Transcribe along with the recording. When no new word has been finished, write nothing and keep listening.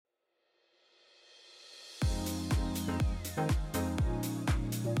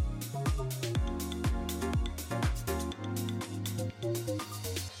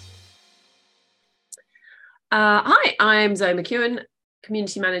Hi, I'm Zoe McEwen,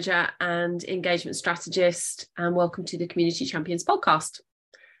 Community Manager and Engagement Strategist, and welcome to the Community Champions podcast.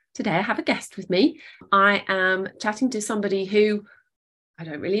 Today I have a guest with me. I am chatting to somebody who I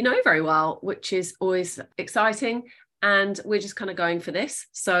don't really know very well, which is always exciting, and we're just kind of going for this.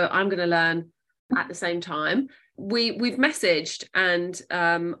 So I'm going to learn at the same time. We've messaged, and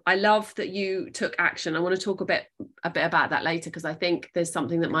I love that you took action. I want to talk a bit about that later, because I think there's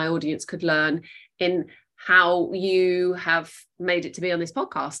something that my audience could learn in how you have made it to be on this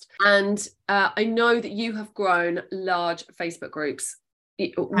podcast. And I know that you have grown large Facebook groups.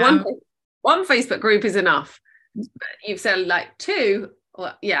 One Facebook group is enough. You've said like two.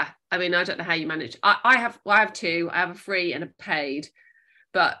 Well, yeah. I mean, I don't know how you manage. I have two. I have a free and a paid,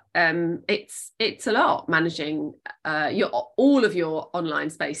 but it's a lot managing all of your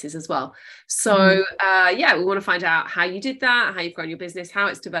online spaces as well. So we want to find out how you did that, how you've grown your business, how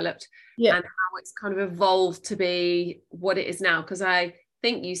it's developed, and how it's kind of evolved to be what it is now. Because I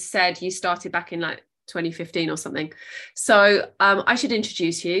think you said you started back in like 2015 or something. So I should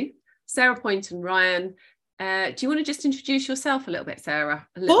introduce you, Sarah Poynton Ryan. Do you want to just introduce yourself a little bit, Sarah?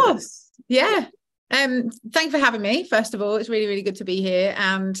 Of course. Yeah. Thank you for having me. First of all, it's really, really good to be here.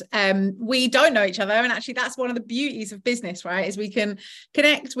 And we don't know each other. And actually, that's one of the beauties of business, right? Is we can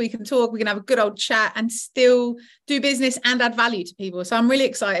connect, we can talk, we can have a good old chat and still do business and add value to people. So I'm really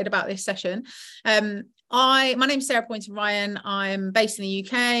excited about this session. My name's Sarah Poynton Ryan. I'm based in the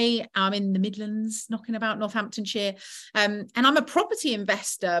UK. I'm in the Midlands, knocking about Northamptonshire. And I'm a property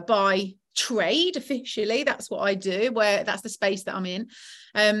investor by trade. Officially, that's what I do, where that's the space that I'm in.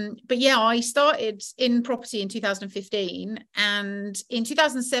 But yeah, I started in property in 2015, and in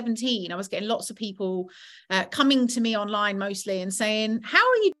 2017 I was getting lots of people coming to me online mostly and saying, how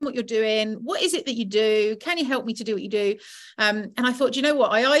are you doing what you're doing? What is it that you do? Can you help me to do what you do? And I thought, you know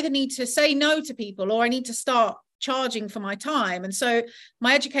what, I either need to say no to people or I need to start charging for my time. And so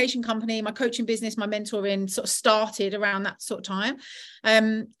my education company, my coaching business, my mentoring sort of started around that sort of time.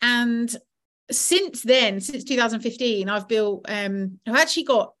 And since then, since 2015, I've built, I've actually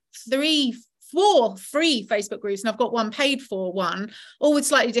got 4 free Facebook groups, and I've got one paid for one, all with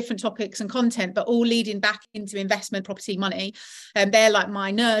slightly different topics and content, but all leading back into investment, property, money. And they're like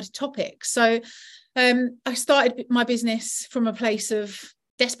my nerd topics. So I started my business from a place of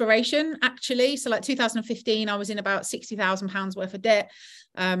desperation, actually. So like 2015, I was in about £60,000 worth of debt,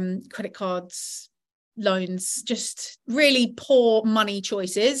 credit cards, loans, just really poor money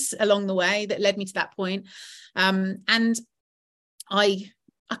choices along the way that led me to that point. And I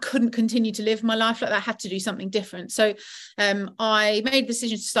couldn't continue to live my life like that. I had to do something different. So I made the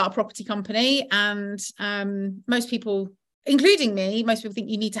decision to start a property company. And most people, including me, most people think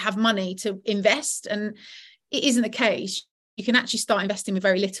you need to have money to invest. And it isn't the case. You can actually start investing with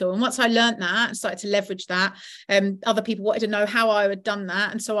very little. And once I learned that and started to leverage that, other people wanted to know how I had done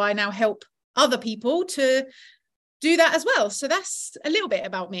that. And so I now help other people to do that as well. So that's a little bit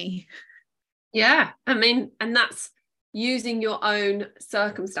about me. Yeah, I mean, and that's using your own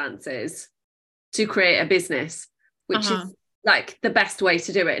circumstances to create a business, which is like the best way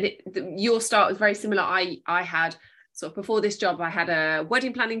to do it. And your start was very similar. I had sort of before this job, I had a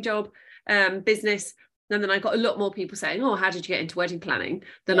wedding planning job, business. And then I got a lot more people saying, oh, how did you get into wedding planning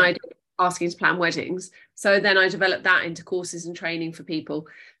than I did asking to plan weddings. So then I developed that into courses and training for people.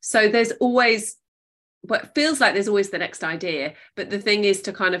 So there's always, but it feels like there's always the next idea. But the thing is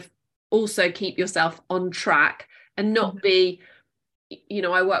to kind of also keep yourself on track and not be, you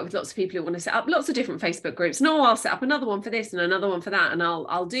know, I work with lots of people who want to set up lots of different Facebook groups. No, I'll set up another one for this and another one for that. And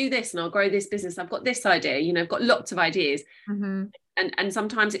I'll do this and I'll grow this business. I've got this idea, you know, I've got lots of ideas. And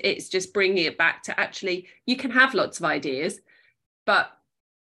sometimes it's just bringing it back to actually, you can have lots of ideas, but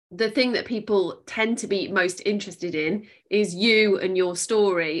the thing that people tend to be most interested in is you and your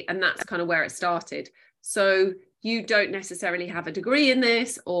story. And that's kind of where it started. So you don't necessarily have a degree in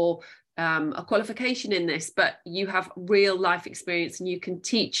this or a qualification in this, but you have real life experience and you can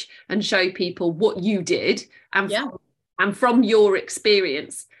teach and show people what you did. And from your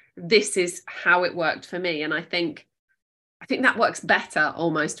experience, this is how it worked for me. And I think that works better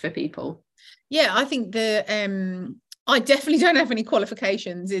almost for people. Yeah, I think I definitely don't have any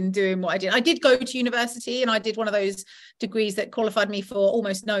qualifications in doing what I did. I did go to university and I did one of those degrees that qualified me for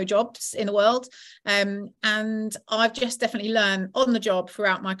almost no jobs in the world. And I've just definitely learned on the job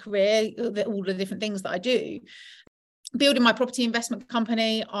throughout my career, all the different things that I do. Building my property investment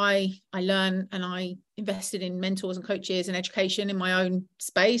company, I learned and I invested in mentors and coaches and education in my own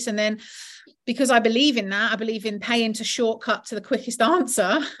space. And then because I believe in that, I believe in paying to shortcut to the quickest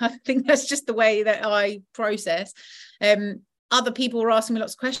answer. I think that's just the way that I process. Other people were asking me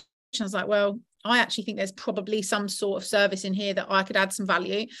lots of questions. I was like, well, I actually think there's probably some sort of service in here that I could add some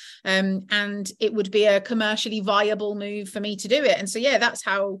value, and it would be a commercially viable move for me to do it. And so, yeah, that's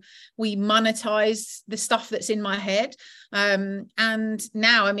how we monetize the stuff that's in my head. And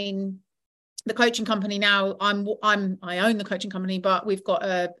now, I mean, the coaching company now, I own the coaching company, but we've got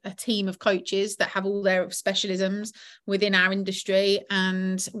a team of coaches that have all their specialisms within our industry,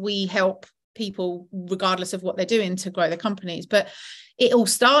 and we help people regardless of what they're doing to grow their companies. But it all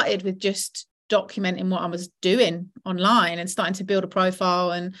started with just documenting what I was doing online and starting to build a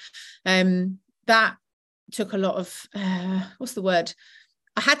profile, and that took a lot of what's the word?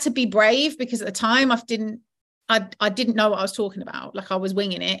 I had to be brave, because at the time I didn't know what I was talking about. Like, I was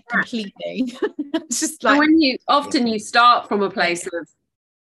winging it completely. It's just like, when you start from a place of,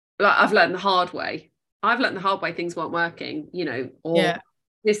 like, I've learned the hard way things weren't working, you know, or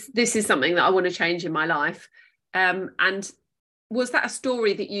this is something that I want to change in my life. And was that a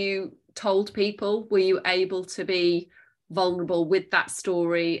story that you told people? Were you able to be vulnerable with that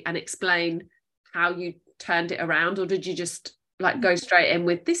story and explain how you turned it around, or did you just like go straight in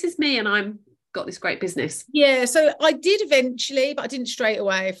with, this is me and I'm got this great business? Yeah, so I did eventually, but I didn't straight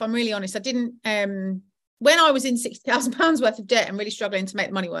away. If I'm really honest, I didn't. When I was in £60,000 worth of debt and really struggling to make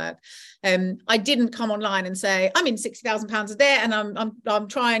the money work, I didn't come online and say, I'm in £60,000 of debt and I'm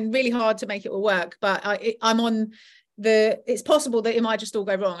trying really hard to make it all work. But I'm on it's possible that it might just all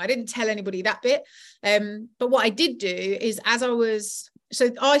go wrong. I didn't tell anybody that bit. But what I did do is, so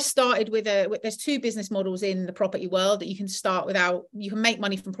I started with there's two business models in the property world that you can start without. You can make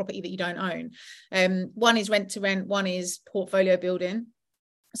money from property that you don't own. One is rent to rent, one is portfolio building.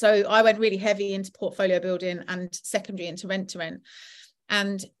 So I went really heavy into portfolio building and secondary into rent to rent.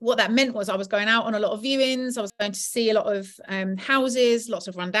 And what that meant was I was going out on a lot of viewings. I was going to see a lot of houses, lots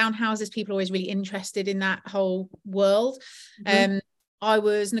of rundown houses. People are always really interested in that whole world. Mm-hmm. I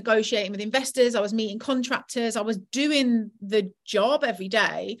was negotiating with investors. I was meeting contractors. I was doing the job every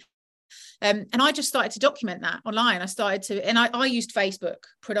day. And I just started to document that online. I used Facebook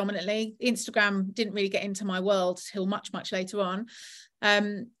predominantly. Instagram didn't really get into my world till much, much later on.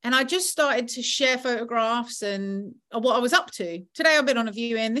 And I just started to share photographs and what I was up to. Today I've been on a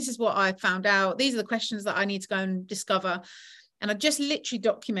viewing. This is what I found out. These are the questions that I need to go and discover. And I just literally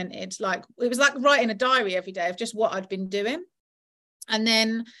documented, like, it was like writing a diary every day of just what I'd been doing. And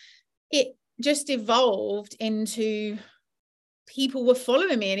then it just evolved into people were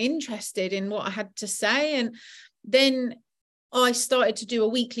following me and interested in what I had to say. And then I started to do a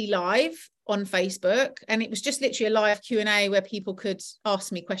weekly live on Facebook, and it was just literally a live Q&A where people could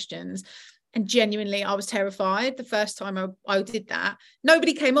ask me questions. And genuinely, I was terrified the first time I did that.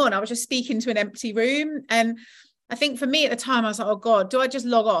 Nobody came on. I was just speaking to an empty room. And I think for me at the time, I was like, oh God, do I just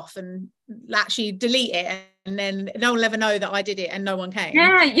log off and actually delete it? And then no one will ever know that I did it and no one came.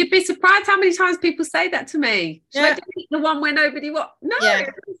 Yeah, you'd be surprised how many times people say that to me. Should I delete the one where nobody what? No. Yeah.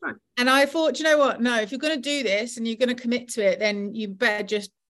 And I thought, you know what? No, if you're going to do this and you're going to commit to it, then you better just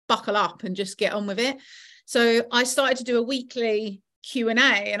buckle up and just get on with it. So I started to do a weekly Q&A,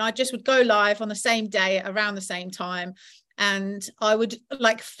 and I just would go live on the same day around the same time. And I would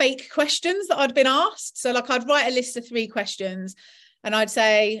like fake questions that I'd been asked. So like I'd write a list of 3 questions and I'd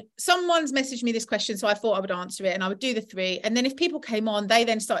say, someone's messaged me this question, so I thought I would answer it. And I would do the 3. And then if people came on, they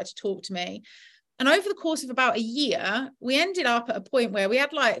then started to talk to me. And over the course of about a year, we ended up at a point where we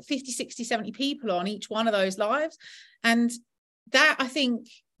had like 50, 60, 70 people on each one of those lives. And that, I think,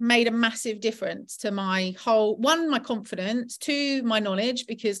 made a massive difference to my confidence, 2, my knowledge,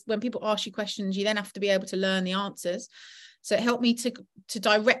 because when people ask you questions, you then have to be able to learn the answers. So it helped me to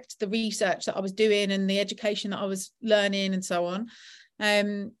direct the research that I was doing and the education that I was learning and so on.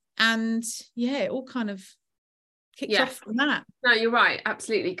 And yeah, it all kind of kicked off from that. No, you're right.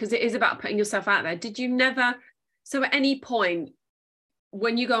 Absolutely. Because it is about putting yourself out there. Did you never, so at any point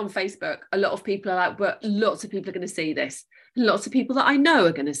when you go on Facebook, a lot of people are like, but lots of people are going to see this. Lots of people that I know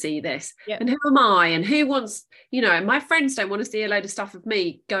are going to see this. Yep. And who am I? And who wants, my friends don't want to see a load of stuff of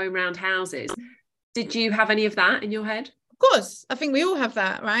me going around houses. Did you have any of that in your head? Of course. I think we all have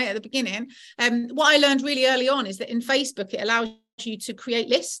that, right, at the beginning. What I learned really early on is that in Facebook, it allows you to create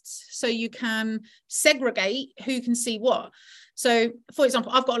lists so you can segregate who can see what. So, for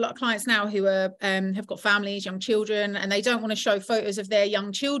example, I've got a lot of clients now who are have got families, young children, and they don't want to show photos of their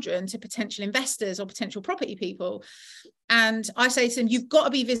young children to potential investors or potential property people. And I say to them, you've got to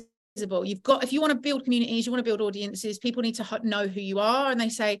be visible. If you want to build communities, you want to build audiences, people need to know who you are. And they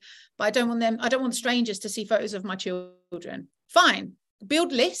say, but I don't want strangers to see photos of my children. Fine.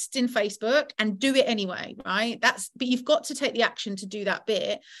 Build lists in Facebook and do it anyway, right? But you've got to take the action to do that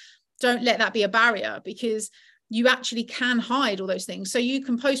bit. Don't let that be a barrier, because you actually can hide all those things. So you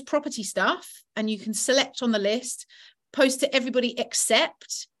can post property stuff and you can select on the list, post to everybody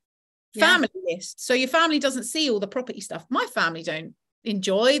except family list. So your family doesn't see all the property stuff. My family don't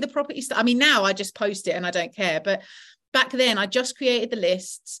enjoy the property stuff. I mean, now I just post it and I don't care. But back then I just created the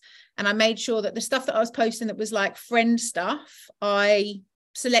lists and I made sure that the stuff that I was posting that was like friend stuff, I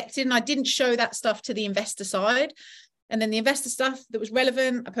selected, and I didn't show that stuff to the investor side. And then the investor stuff that was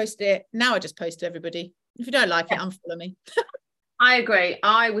relevant, I posted it. Now I just post to everybody. If you don't like it, unfollow me. I agree.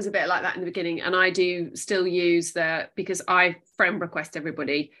 I was a bit like that in the beginning, and I do still use because I friend request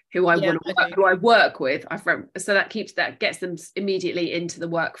everybody who I want to work, who I work with. So that gets them immediately into the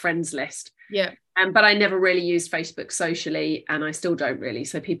work friends list. Yeah. But I never really used Facebook socially, and I still don't really.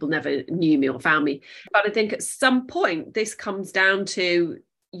 So people never knew me or found me. But I think at some point this comes down to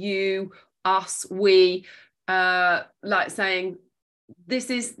you, us, we, like saying, this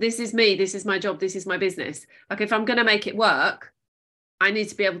is me, this is my job, this is my business. Like if I'm going to make it work, I need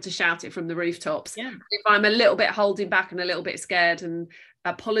to be able to shout it from the rooftops. Yeah. If I'm a little bit holding back and a little bit scared and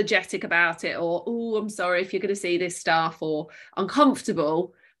apologetic about it, or, oh, I'm sorry if you're going to see this stuff, or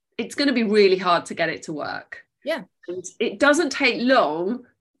uncomfortable, it's going to be really hard to get it to work. Yeah. And it doesn't take long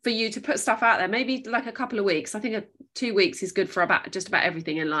for you to put stuff out there, maybe like a couple of weeks. I think 2 weeks is good for just about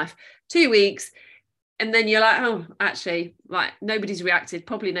everything in life. 2 weeks. And then you're like, oh, actually, like nobody's reacted.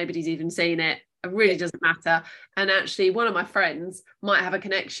 Probably nobody's even seen it. It really doesn't matter. And actually one of my friends might have a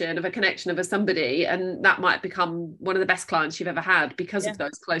connection of somebody, and that might become one of the best clients you've ever had because of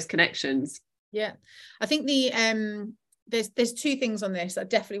those close connections. Yeah. I think there's two things on this. I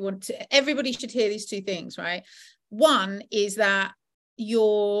definitely everybody should hear these two things, right? One is that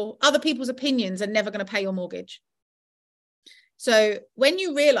your other people's opinions are never going to pay your mortgage. So when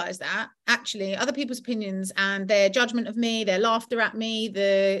you realize that actually other people's opinions and their judgment of me, their laughter at me,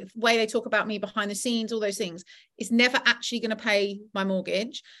 the way they talk about me behind the scenes, all those things, is never actually going to pay my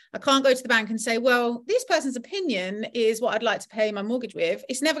mortgage. I can't go to the bank and say, well, this person's opinion is what I'd like to pay my mortgage with.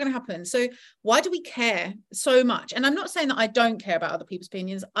 It's never going to happen. So why do we care so much? And I'm not saying that I don't care about other people's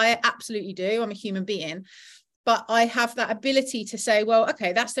opinions. I absolutely do. I'm a human being. But I have that ability to say, well,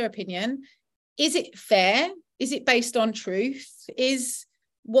 okay, that's their opinion. Is it fair? Is it based on truth? Is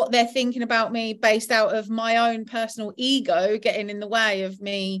what they're thinking about me based out of my own personal ego getting in the way of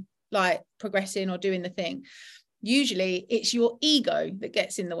me like progressing or doing the thing? Usually it's your ego that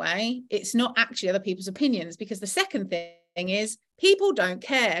gets in the way. It's not actually other people's opinions, because the second thing is people don't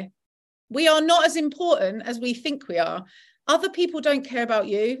care. We are not as important as we think we are. Other people don't care about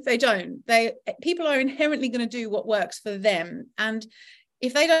you. They don't. People are inherently going to do what works for them. And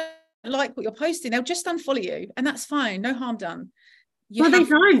if they don't like what you're posting, they'll just unfollow you, and that's fine. No harm done. They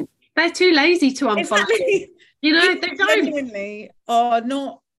don't. They're too lazy to unfollow. Exactly. You know, they genuinely are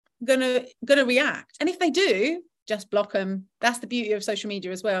not gonna react. And if they do, just block them. That's the beauty of social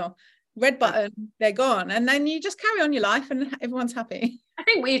media as well. Red button, they're gone, and then you just carry on your life, and everyone's happy. I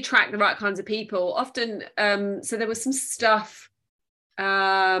think we attract the right kinds of people. Often, so there was some stuff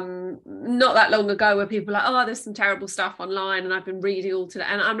not that long ago where people were like, oh, there's some terrible stuff online, and I've been reading all today,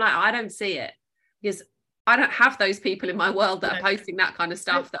 and I'm like, I don't see it, because I don't have those people in my world that are posting that kind of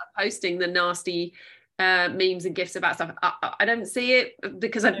stuff, that are posting the nasty memes and gifs about stuff. I don't see it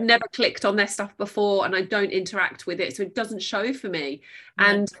because I've never clicked on their stuff before, and I don't interact with it, so it doesn't show for me.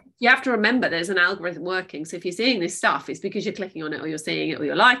 And you have to remember there's an algorithm working. So if you're seeing this stuff, it's because you're clicking on it, or you're seeing it, or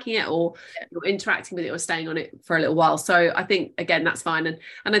you're liking it, or you're interacting with it, or staying on it for a little while. So I think, again, that's fine. And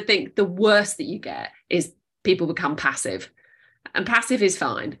I think the worst that you get is people become passive. And passive is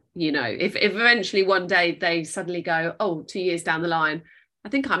fine. You know, if eventually one day they suddenly go, oh, 2 years down the line, I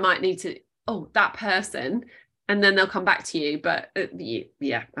think I might need to, that person, and then they'll come back to you. But I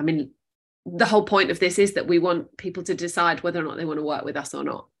mean, the whole point of this is that we want people to decide whether or not they want to work with us or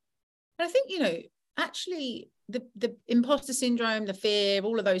not. And I think, you know, actually the imposter syndrome, the fear,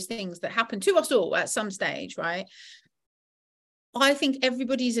 all of those things that happen to us all at some stage, right? I think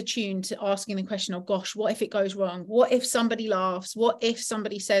everybody's attuned to asking the question, oh gosh, what if it goes wrong? What if somebody laughs? What if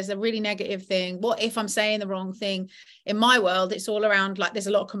somebody says a really negative thing? What if I'm saying the wrong thing? In my world, it's all around, like, there's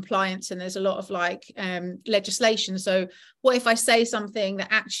a lot of compliance and there's a lot of like legislation. So what if I say something that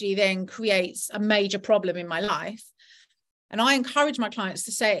actually then creates a major problem in my life? And I encourage my clients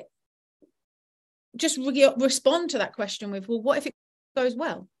to say, just respond to that question with, well, what if it goes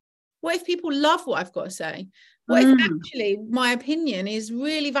well? What if people love what I've got to say? What if actually my opinion is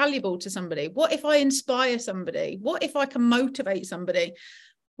really valuable to somebody? What if I inspire somebody? What if I can motivate somebody?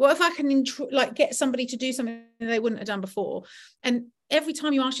 What if I can get somebody to do something they wouldn't have done before? And every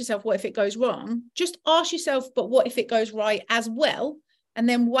time you ask yourself, what if it goes wrong? Just ask yourself, but what if it goes right as well? And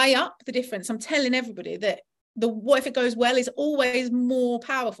then weigh up the difference. I'm telling everybody that the what if it goes well is always more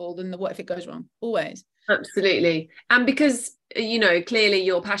powerful than the what if it goes wrong, always. Absolutely. And because, you know, clearly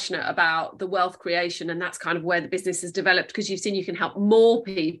you're passionate about the wealth creation, and that's kind of where the business has developed, because you've seen you can help more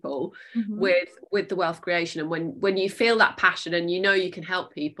people with the wealth creation. And when you feel that passion and you know you can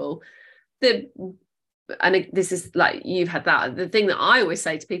help people, and this is like, you've had that, the thing that I always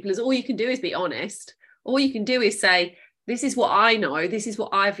say to people is, all you can do is be honest. All you can do is say, this is what I know, this is what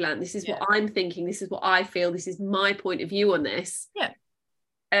I've learned, this is what I'm thinking, this is what I feel, this is my point of view on this.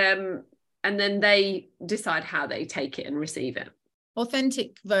 And then they decide how they take it and receive it.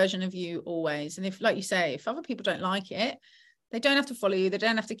 Authentic version of you always. And if, like you say, if other people don't like it, they don't have to follow you, they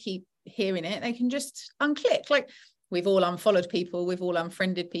don't have to keep hearing it, they can just unclick. Like, we've all unfollowed people, we've all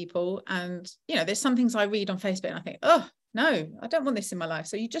unfriended people, and you know, there's some things I read on Facebook and I think, oh no, I don't want this in my life,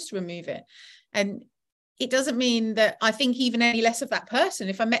 so you just remove it. And it doesn't mean that I think even any less of that person.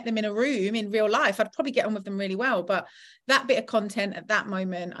 If I met them in a room in real life, I'd probably get on with them really well, but that bit of content at that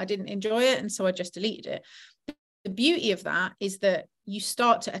moment, I didn't enjoy it, and so I just deleted it. The beauty of that is that you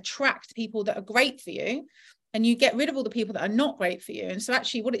start to attract people that are great for you, and you get rid of all the people that are not great for you. And so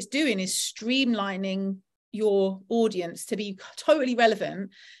actually what it's doing is streamlining your audience to be totally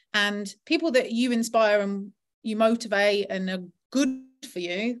relevant, and people that you inspire and you motivate and are good for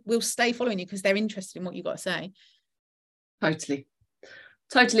you will stay following you because they're interested in what you've got to say.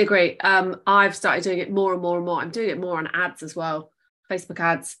 Totally agree. I've started doing it more and more and more. I'm doing it more on ads as well, Facebook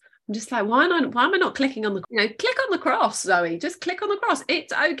ads. I'm just like, why am I not clicking on the, click on the cross, Zoe, just click on the cross.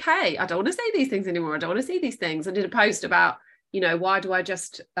 It's okay. I don't want to say these things anymore. I don't want to see these things. I did a post about, why do I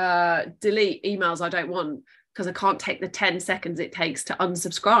just delete emails I don't want? Because I can't take the 10 seconds it takes to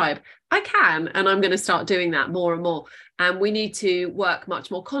unsubscribe. I can, and I'm going to start doing that more and more. And we need to work much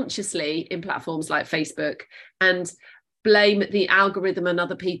more consciously in platforms like Facebook and blame the algorithm and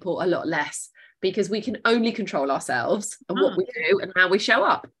other people a lot less, because we can only control ourselves and what we do and how we show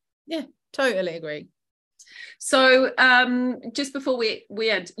up. Yeah, totally agree. So just before we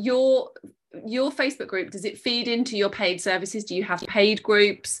end, your Facebook group, does it feed into your paid services? Do you have paid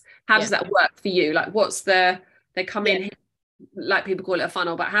groups? How does that work for you? Like, they come in, like people call it a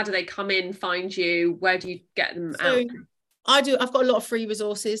funnel, but how do they come in, find you? Where do you get them out? I've got a lot of free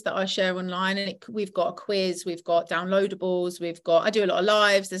resources that I share online, and we've got a quiz, we've got downloadables, I do a lot of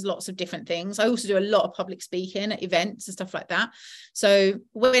lives, there's lots of different things. I also do a lot of public speaking at events and stuff like that. So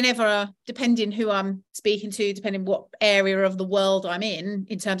whenever, depending who I'm speaking to, depending what area of the world I'm in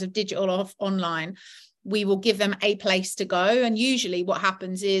terms of digital or online, we will give them a place to go. And usually what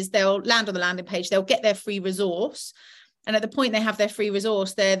happens is they'll land on the landing page, they'll get their free resource. And at the point they have their free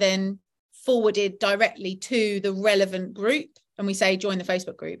resource, they're then forwarded directly to the relevant group, and we say join the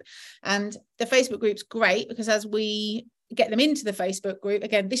Facebook group. And the Facebook group's great because as we get them into the Facebook group,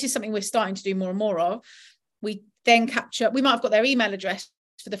 again, this is something we're starting to do more and more of, we then we might have got their email address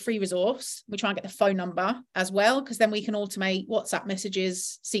for the free resource, we try and get the phone number as well, because then we can automate WhatsApp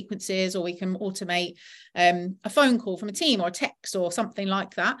messages sequences, or we can automate a phone call from a team or a text or something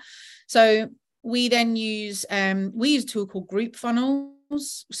like that. So we then use a tool called Group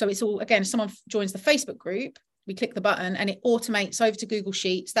Funnels. So it's all, again, someone joins the Facebook group, we click the button and it automates over to Google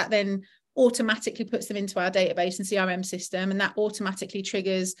Sheets. That then automatically puts them into our database and CRM system, and that automatically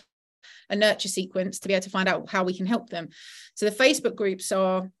triggers a nurture sequence to be able to find out how we can help them. So the Facebook groups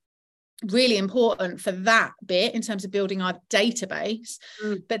are really important for that bit in terms of building our database.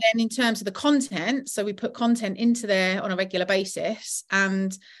 But then in terms of the content, so we put content into there on a regular basis,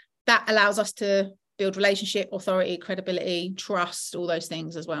 and that allows us to build relationship, authority, credibility, trust, all those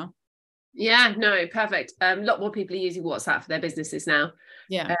things as well. Yeah, no, perfect. A lot more people are using WhatsApp for their businesses now.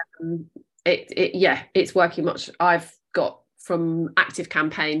 Yeah. It's working much. I've got from Active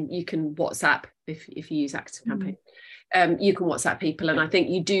Campaign, you can WhatsApp if you use Active Campaign. You can WhatsApp people, and I think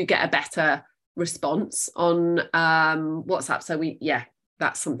you do get a better response on WhatsApp. So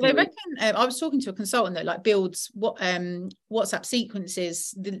that's something. I reckon I was talking to a consultant that builds WhatsApp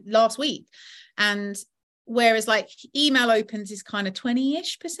sequences last week, and whereas email opens is kind of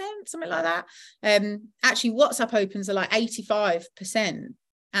 20-ish%, something like that. Actually, WhatsApp opens are 85%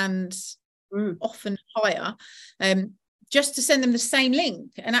 and often higher. Just to send them the same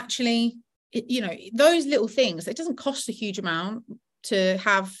link, and actually, those little things. It doesn't cost a huge amount to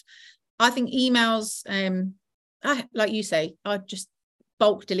have. I think emails, like you say, I just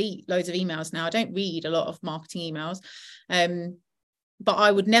bulk delete loads of emails now. I don't read a lot of marketing emails, but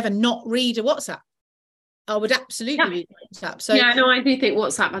I would never not read a WhatsApp. I would absolutely read WhatsApp. So I do think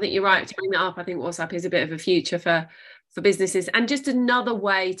WhatsApp, I think you're right to bring that up. I think WhatsApp is a bit of a future for businesses, and just another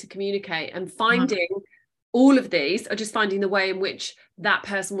way to communicate, and finding all of these are just finding the way in which that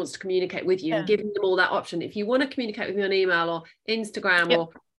person wants to communicate with you and giving them all that option. If you want to communicate with me on email or Instagram, or,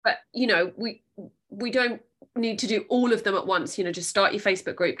 but you know, we don't need to do all of them at once. You know, just start your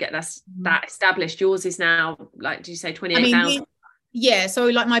Facebook group, get that established. Yours is now, like, did you say 28,000? Yeah, so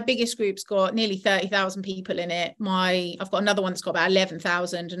like my biggest group's got nearly 30,000 people in it. I've got another one that's got about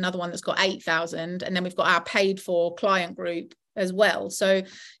 11,000, another one that's got 8,000, and then we've got our paid for client group as well. So,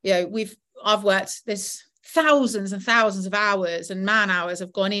 you know, there's thousands and thousands of hours and man hours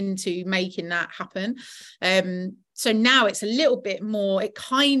have gone into making that happen. So now it's a little bit more, it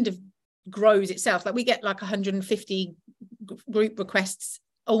kind of grows itself. Like we get like 150 group requests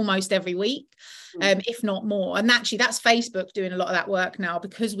almost every week, if not more. And actually that's Facebook doing a lot of that work now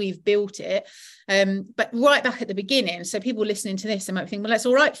because we've built it. But right back at the beginning, so people listening to this, they might think, well, that's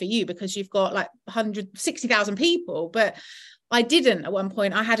all right for you because you've got like 160,000 people. But I didn't at one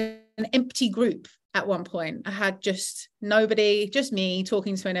point. I had an empty group at one point. I had just nobody, just me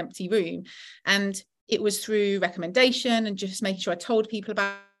talking to an empty room. And it was through recommendation and just making sure I told people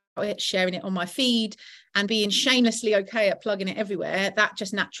about it, sharing it on my feed and being shamelessly okay at plugging it everywhere. That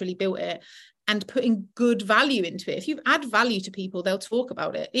just naturally built it, and putting good value into it. If you add value to people, they'll talk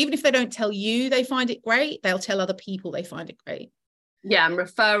about it. Even if they don't tell you they find it great, they'll tell other people they find it great. Yeah, and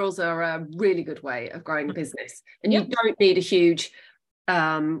referrals are a really good way of growing a business. And you don't need a huge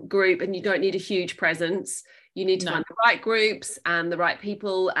group, and you don't need a huge presence. You need to find the right groups and the right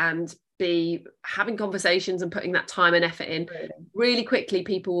people, and be having conversations and putting that time and effort in. Really quickly,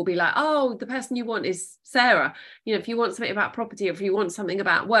 people will be like, oh, the person you want is Sarah. You know, if you want something about property, or if you want something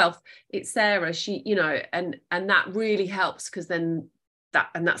about wealth, it's Sarah. She, you know, and that really helps, because then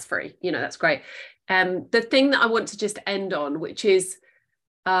that's free. You know, that's great. The thing that I want to just end on, which is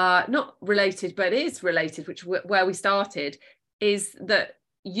not related, but is related, which where we started, is that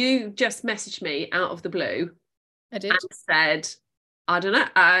you just messaged me out of the blue. I did. And said, I don't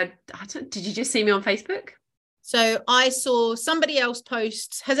know, did you just see me on Facebook? So I saw somebody else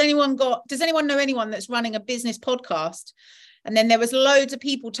post, does anyone know anyone that's running a business podcast? And then there was loads of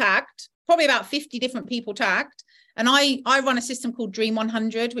people tagged, probably about 50 different people tagged. And I run a system called Dream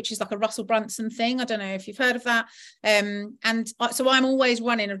 100, which is like a Russell Brunson thing. I don't know if you've heard of that. So I'm always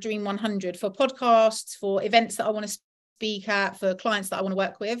running a Dream 100 for podcasts, for events that I want to speak at, for clients that I want to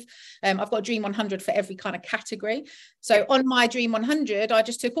work with. I've got a Dream 100 for every kind of category. So on my Dream 100, I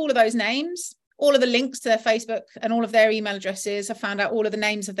just took all of those names, all of the links to their Facebook and all of their email addresses. I found out all of the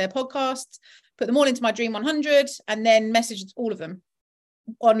names of their podcasts, put them all into my Dream 100, and then messaged all of them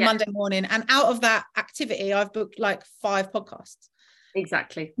on Monday morning. And out of that activity, I've booked like 5 podcasts.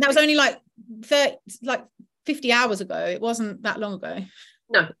 Exactly. And that was only like 50 hours ago. It wasn't that long ago.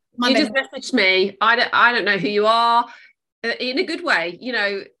 No, Monday. You just messaged me. I don't know who you are, in a good way. You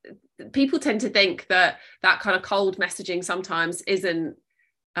know, people tend to think that kind of cold messaging sometimes isn't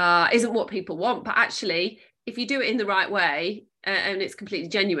what people want, but actually, if you do it in the right way, and it's completely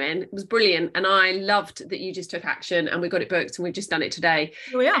genuine, it was brilliant. And I loved that you just took action, and we got it booked, and we've just done it today.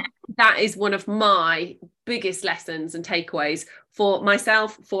 Oh, yeah. That is one of my biggest lessons and takeaways for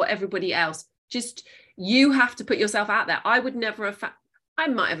myself, for everybody else. Just, you have to put yourself out there. I would never have I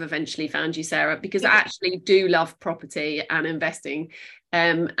might have eventually found you, Sarah, because I actually do love property and investing,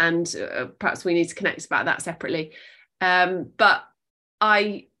 and perhaps we need to connect about that separately. But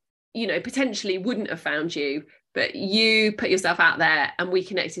I, you know, potentially wouldn't have found you, but you put yourself out there and we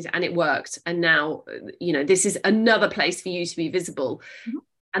connected and it worked. And now, you know, this is another place for you to be visible. Mm-hmm.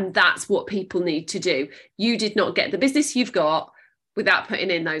 And that's what people need to do. You did not get the business you've got without putting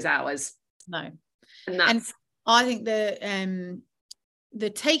in those hours. No. And I think the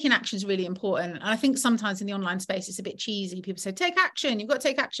taking action is really important. And I think sometimes in the online space, it's a bit cheesy. People say, take action. You've got to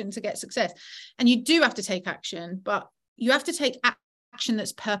take action to get success. And you do have to take action, but you have to take action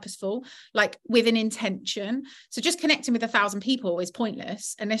that's purposeful, like with an intention. So just connecting with 1,000 people is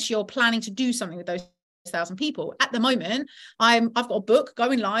pointless unless you're planning to do something with those 1,000 people. At the moment, I've got a book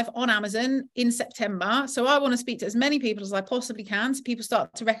going live on Amazon in September. So I want to speak to as many people as I possibly can, so people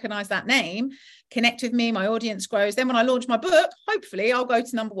start to recognize that name, connect with me, my audience grows. Then when I launch my book, hopefully I'll go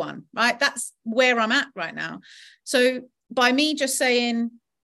to number 1, right? That's where I'm at right now. So by me just saying,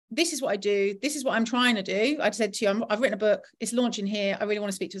 this is what I do, this is what I'm trying to do. I said to you, I've written a book, it's launching here. I really want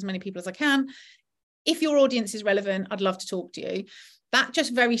to speak to as many people as I can. If your audience is relevant, I'd love to talk to you. That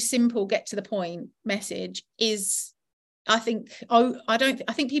just very simple, get to the point message is, I think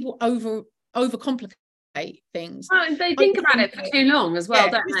people overcomplicate things. Oh, and they think about it for too long as well,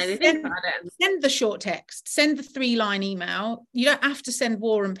 don't they? They think about it. Send the short text, send the 3-line email. You don't have to send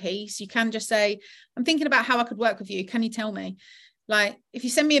War and Peace. You can just say, I'm thinking about how I could work with you. Can you tell me? Like, if you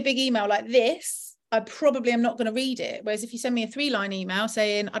send me a big email like this, I probably am not going to read it. Whereas if you send me a 3-line email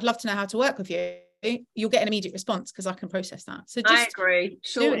saying, I'd love to know how to work with you, you'll get an immediate response because I can process that. So just I agree.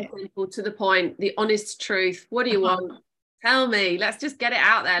 Short and simple, to the point, the honest truth. What do you want? Tell me. Let's just get it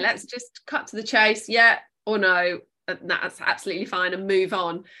out there. Let's just cut to the chase. Yeah or no. That's absolutely fine, and move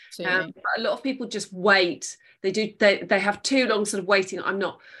on. But a lot of people just wait. They have too long sort of waiting. I'm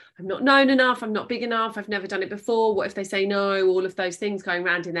not known enough. I'm not big enough. I've never done it before. What if they say no? All of those things going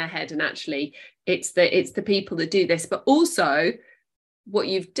around in their head. And actually it's the people that do this. But also what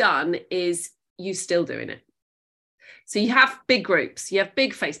you've done is you still doing it. So you have big groups, you have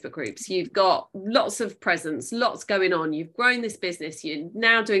big Facebook groups, you've got lots of presence, lots going on, you've grown this business, you're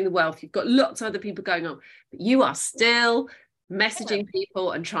now doing the wealth, you've got lots of other people going on, but you are still messaging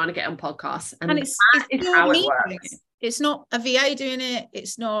people and trying to get on podcasts. And it's how it works. It's not a VA doing it.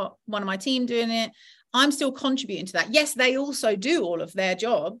 It's not one of my team doing it. I'm still contributing to that. Yes, they also do all of their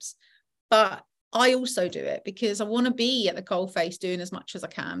jobs, but I also do it because I want to be at the coalface doing as much as I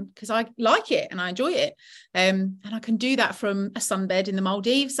can because I like it and I enjoy it. And I can do that from a sunbed in the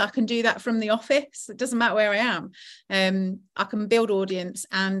Maldives. I can do that from the office. It doesn't matter where I am. I can build audience,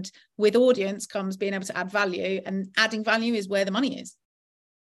 and with audience comes being able to add value, and adding value is where the money is.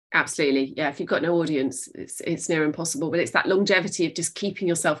 Absolutely. Yeah. If you've got no audience, it's near impossible, but it's that longevity of just keeping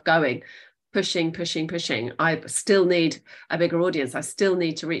yourself going. Pushing. I still need a bigger audience. I still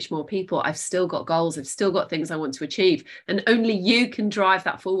need to reach more people. I've still got goals. I've still got things I want to achieve. And only you can drive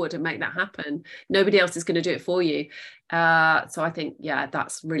that forward and make that happen. Nobody else is going to do it for you. So I think, yeah,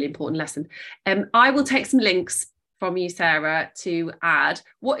 that's a really important lesson. I will take some links from you, Sarah, to add.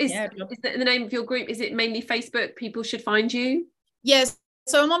 What is the name of your group? Is it mainly Facebook? People should find you? Yes.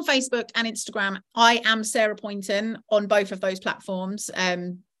 So I'm on Facebook and Instagram. I am Sarah Poynton on both of those platforms.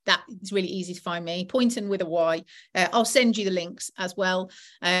 That is really easy to find me. Poynton with a Y. I'll send you the links as well.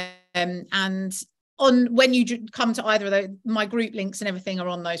 And when you come to either of those, my group links and everything are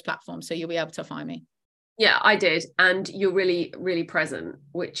on those platforms, so you'll be able to find me. Yeah, I did. And you're really, really present,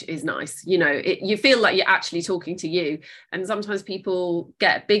 which is nice. You know, you feel like you're actually talking to you. And sometimes people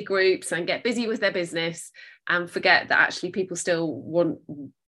get big groups and get busy with their business and forget that actually people still want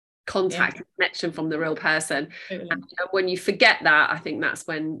contact and connection from the real person. Totally. And when you forget that, I think that's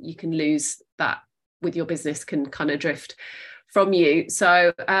when you can lose that with your business, can kind of drift from you.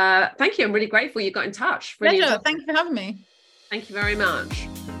 So thank you. I'm really grateful you got in touch. Pleasure. Thank you for having me. Thank you very much.